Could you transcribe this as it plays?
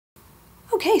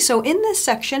Okay, so in this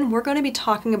section, we're going to be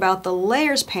talking about the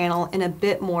Layers panel in a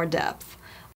bit more depth.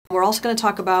 We're also going to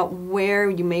talk about where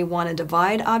you may want to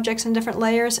divide objects in different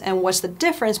layers and what's the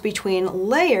difference between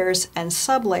layers and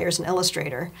sublayers in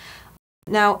Illustrator.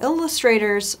 Now,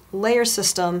 Illustrator's layer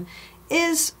system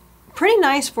is pretty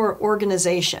nice for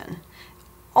organization.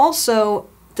 Also,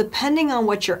 depending on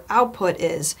what your output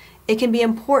is, it can be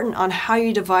important on how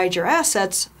you divide your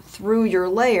assets through your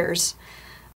layers.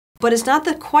 But it's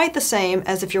not quite the same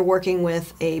as if you're working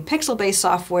with a pixel-based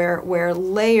software where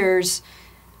layers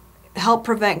help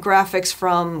prevent graphics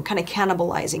from kind of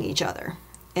cannibalizing each other.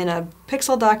 In a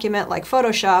pixel document like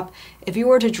Photoshop, if you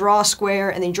were to draw a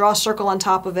square and then draw a circle on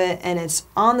top of it and it's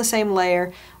on the same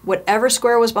layer, whatever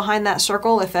square was behind that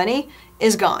circle, if any,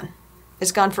 is gone.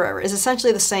 It's gone forever. It's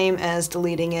essentially the same as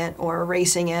deleting it or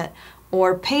erasing it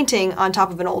or painting on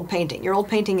top of an old painting. Your old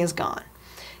painting is gone.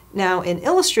 Now in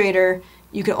Illustrator,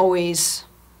 you can always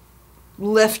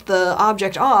lift the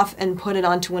object off and put it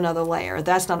onto another layer.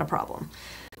 That's not a problem.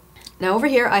 Now over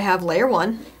here I have layer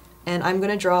 1, and I'm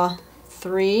going to draw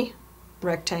 3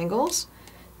 rectangles,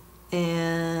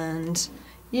 and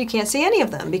you can't see any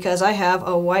of them because I have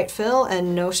a white fill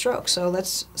and no stroke. So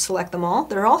let's select them all.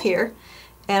 They're all here,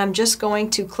 and I'm just going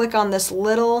to click on this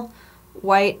little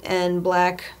white and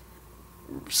black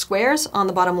squares on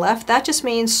the bottom left. That just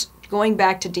means going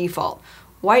back to default.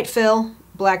 White fill,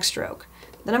 black stroke.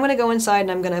 Then I'm going to go inside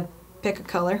and I'm going to pick a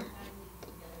color.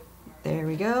 There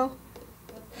we go.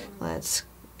 Let's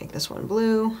make this one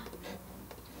blue,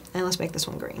 and let's make this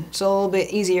one green. So a little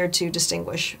bit easier to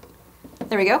distinguish.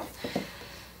 There we go.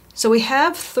 So we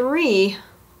have 3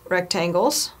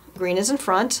 rectangles. Green is in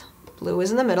front, blue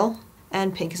is in the middle,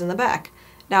 and pink is in the back.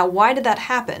 Now, why did that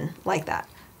happen like that?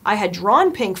 I had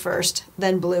drawn pink first,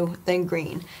 then blue, then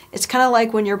green. It's kind of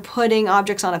like when you're putting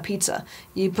objects on a pizza.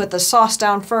 You put the sauce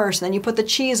down first, and then you put the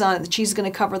cheese on it. The cheese is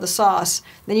going to cover the sauce.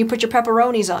 Then you put your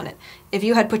pepperonis on it. If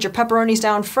you had put your pepperonis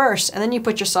down first, and then you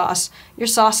put your sauce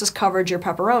has covered your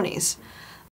pepperonis.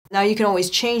 Now you can always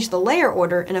change the layer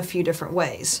order in a few different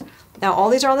ways. Now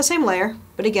all these are on the same layer,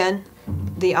 but again,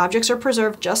 the objects are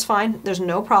preserved just fine. There's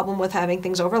no problem with having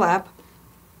things overlap.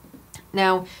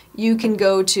 Now you can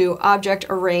go to Object,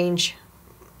 Arrange,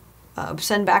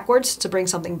 Send Backwards to bring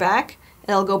something back,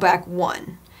 and it'll go back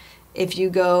 1. If you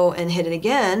go and hit it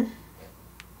again,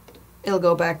 it'll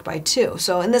go back by 2.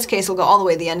 So in this case, it'll go all the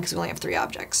way to the end because we only have 3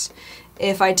 objects.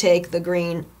 If I take the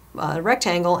green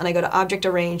rectangle and I go to Object,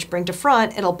 Arrange, Bring to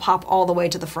Front, it'll pop all the way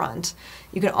to the front.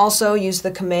 You can also use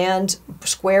the Command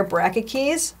square bracket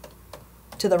keys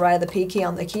to the right of the P key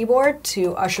on the keyboard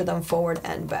to usher them forward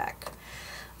and back.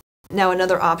 Now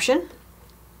another option,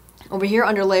 over here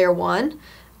under layer 1,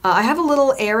 I have a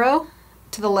little arrow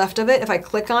to the left of it. If I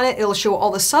click on it, it'll show all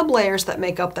the sublayers that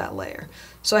make up that layer.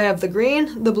 So I have the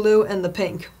green, the blue, and the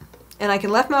pink. And I can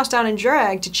left mouse down and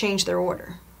drag to change their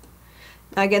order.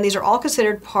 Now again, these are all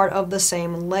considered part of the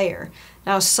same layer.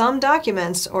 Now some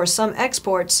documents or some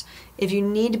exports, if you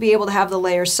need to be able to have the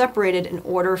layers separated in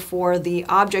order for the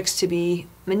objects to be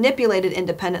manipulated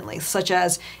independently, such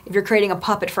as if you're creating a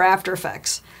puppet for After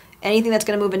Effects, anything that's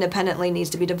going to move independently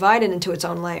needs to be divided into its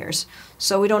own layers.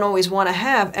 So we don't always want to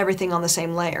have everything on the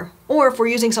same layer. Or if we're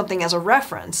using something as a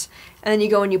reference, and then you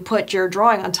go and you put your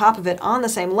drawing on top of it on the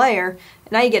same layer,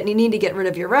 and now you need to get rid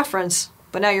of your reference,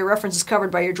 but now your reference is covered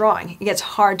by your drawing. It gets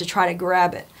hard to try to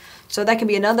grab it. So that can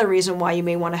be another reason why you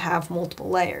may want to have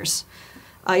multiple layers.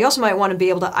 You also might want to be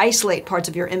able to isolate parts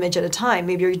of your image at a time.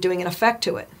 Maybe you're doing an effect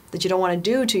to it that you don't want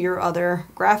to do to your other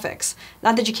graphics.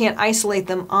 Not that you can't isolate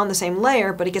them on the same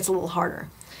layer, but it gets a little harder.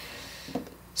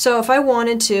 So if I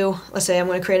wanted to, let's say I'm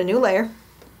going to create a new layer,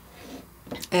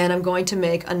 and I'm going to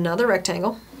make another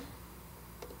rectangle,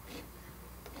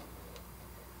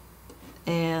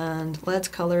 and let's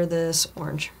color this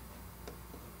orange.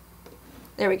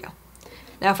 There we go.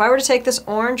 Now if I were to take this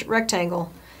orange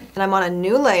rectangle, and I'm on a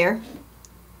new layer,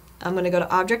 I'm going to go to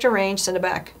Object, Arrange, Send it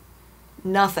back.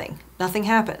 Nothing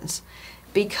happens,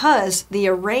 because the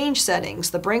arrange settings,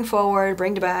 the bring forward,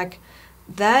 bring to back,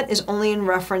 that is only in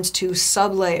reference to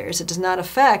sublayers. It does not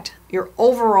affect your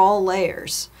overall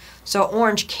layers. So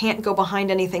orange can't go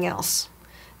behind anything else.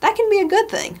 That can be a good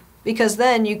thing, because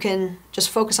then you can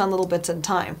just focus on little bits at a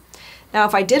time. Now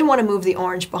if I did want to move the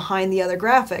orange behind the other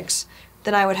graphics,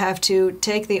 then I would have to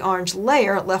take the orange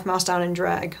layer, left mouse down and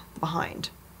drag behind,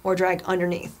 or drag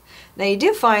underneath. Now you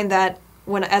do find that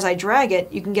as I drag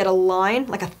it, you can get a line,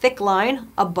 like a thick line,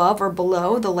 above or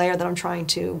below the layer that I'm trying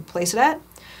to place it at,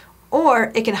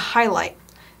 or it can highlight.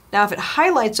 Now if it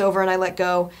highlights over and I let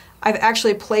go, I've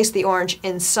actually placed the orange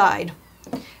inside.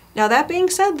 Now that being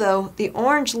said though, the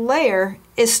orange layer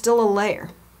is still a layer.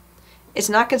 It's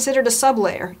not considered a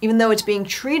sublayer, even though it's being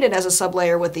treated as a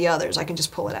sublayer with the others. I can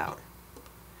just pull it out.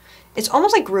 It's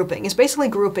almost like grouping. It's basically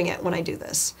grouping it when I do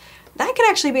this. That can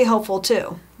actually be helpful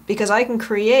too, because I can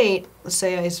create, let's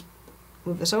say I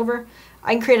move this over,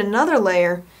 I can create another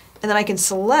layer, and then I can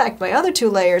select my other two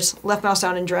layers, left mouse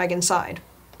down and drag inside.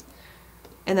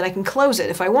 And then I can close it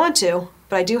if I want to,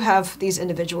 but I do have these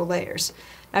individual layers.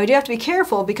 Now you do have to be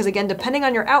careful because, again, depending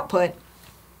on your output,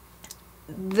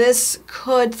 this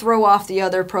could throw off the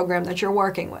other program that you're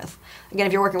working with. Again,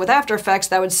 if you're working with After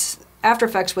Effects, After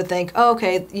Effects would think, oh,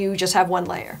 okay, you just have one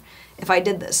layer if I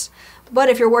did this. But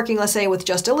if you're working, let's say, with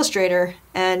just Illustrator,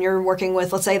 and you're working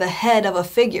with, let's say, the head of a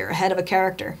figure, head of a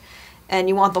character, and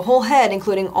you want the whole head,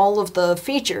 including all of the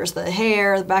features, the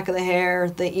hair, the back of the hair,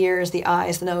 the ears, the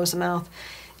eyes, the nose, the mouth,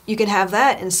 you can have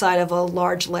that inside of a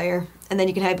large layer, and then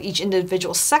you can have each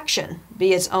individual section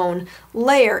be its own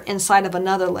layer inside of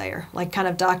another layer, like kind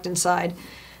of docked inside.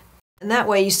 And that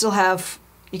way you still have,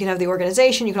 you can have the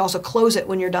organization, you can also close it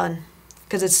when you're done,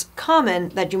 because it's common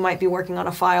that you might be working on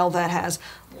a file that has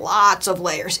lots of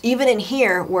layers. Even in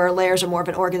here, where layers are more of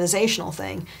an organizational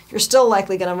thing, you're still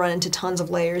likely going to run into tons of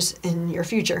layers in your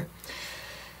future.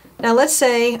 Now let's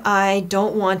say I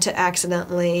don't want to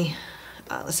accidentally,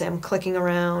 let's say I'm clicking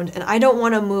around and I don't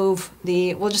want to move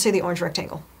the, we'll just say the orange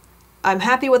rectangle. I'm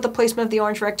happy with the placement of the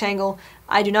orange rectangle.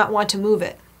 I do not want to move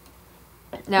it.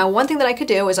 Now one thing that I could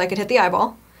do is I could hit the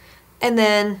eyeball, and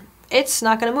then it's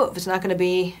not going to move. It's not going to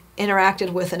be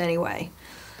interacted with in any way.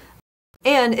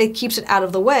 And it keeps it out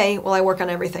of the way while I work on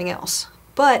everything else.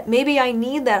 But maybe I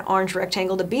need that orange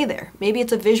rectangle to be there. Maybe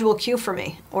it's a visual cue for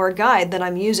me, or a guide that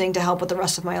I'm using to help with the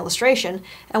rest of my illustration,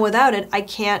 and without it I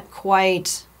can't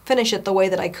quite finish it the way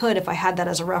that I could if I had that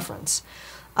as a reference.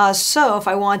 So if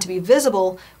I want it to be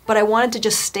visible, but I want it to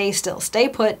just stay still, stay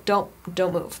put, don't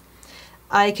move,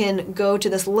 I can go to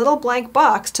this little blank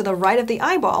box to the right of the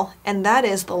eyeball, and that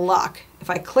is the lock. If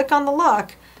I click on the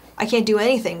lock, I can't do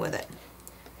anything with it.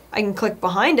 I can click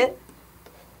behind it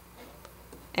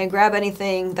and grab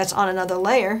anything that's on another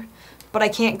layer, but I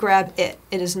can't grab it.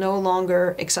 It is no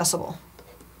longer accessible.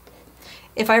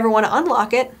 If I ever want to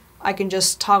unlock it, I can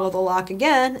just toggle the lock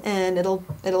again, and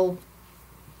it'll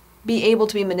be able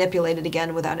to be manipulated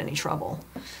again without any trouble.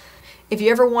 If you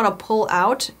ever want to pull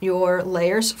out your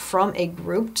layers from a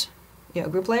group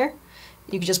layer,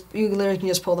 you literally can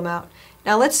just pull them out.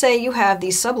 Now let's say you have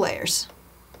these sublayers.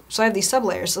 So I have these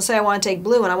sublayers. Let's say I want to take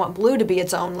blue and I want blue to be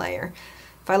its own layer.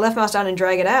 If I left mouse down and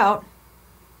drag it out,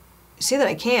 you see that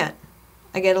I can't.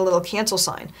 I get a little cancel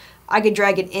sign. I could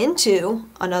drag it into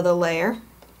another layer,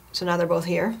 so now they're both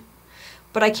here,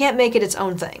 but I can't make it its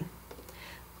own thing.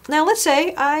 Now let's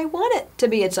say I want it to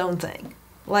be its own thing.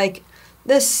 Like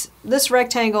this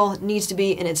rectangle needs to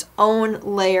be in its own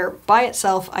layer by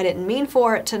itself. I didn't mean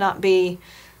for it to not be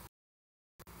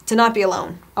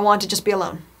alone. I want it to just be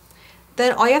alone.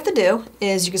 Then all you have to do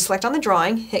is you can select on the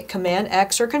drawing, hit Command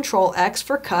X or Control X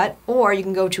for cut, or you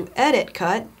can go to Edit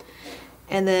Cut,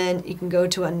 and then you can go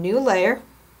to a new layer,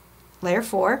 layer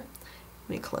 4. Let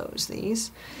me close these.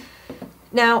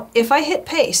 Now if I hit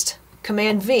Paste,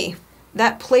 Command V,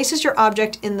 that places your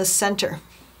object in the center.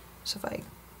 So if I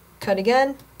cut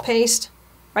again, paste,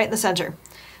 right in the center.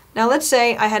 Now let's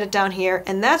say I had it down here,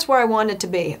 and that's where I want it to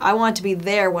be. I want it to be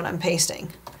there when I'm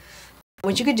pasting.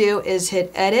 What you could do is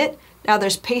hit Edit. Now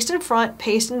there's paste in front,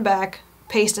 paste in back,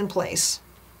 paste in place.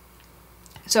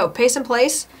 So paste in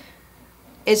place,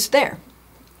 it's there.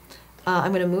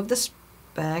 I'm going to move this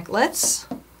back. Let's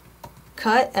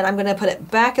cut, and I'm going to put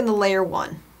it back in the layer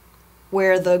 1,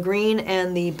 where the green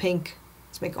and the pink,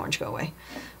 let's make orange go away,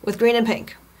 with green and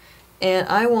pink. And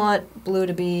I want blue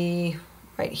to be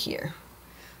right here.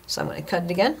 So I'm going to cut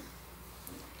it again.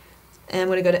 And I'm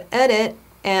going to go to Edit,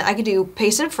 and I could do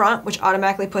paste in front, which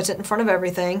automatically puts it in front of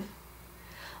everything.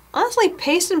 Honestly,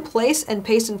 paste in place and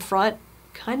paste in front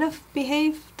kind of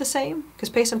behave the same, because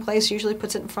paste in place usually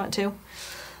puts it in front too.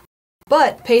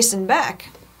 But paste in back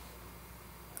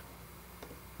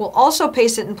will also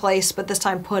paste it in place, but this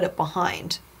time put it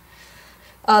behind.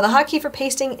 The hotkey for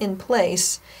pasting in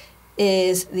place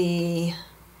is the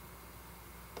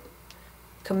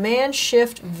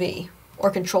Command-Shift-V or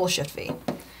Control-Shift-V.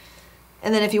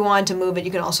 And then if you wanted to move it,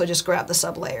 you can also just grab the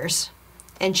sublayers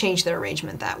and change their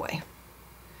arrangement that way.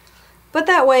 But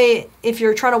that way, if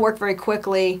you're trying to work very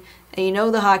quickly and you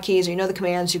know the hotkeys or you know the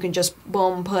commands, you can just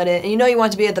boom, put it, and you know you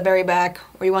want it to be at the very back,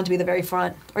 or you want it to be the very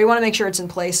front, or you want to make sure it's in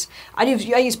place. I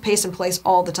use paste in place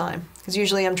all the time, because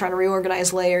usually I'm trying to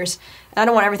reorganize layers, and I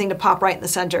don't want everything to pop right in the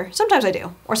center. Sometimes I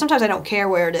do, or sometimes I don't care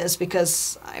where it is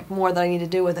because I have more that I need to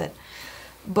do with it.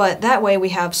 But that way we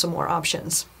have some more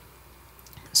options.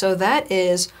 So that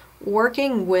is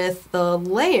working with the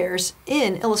layers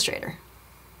in Illustrator.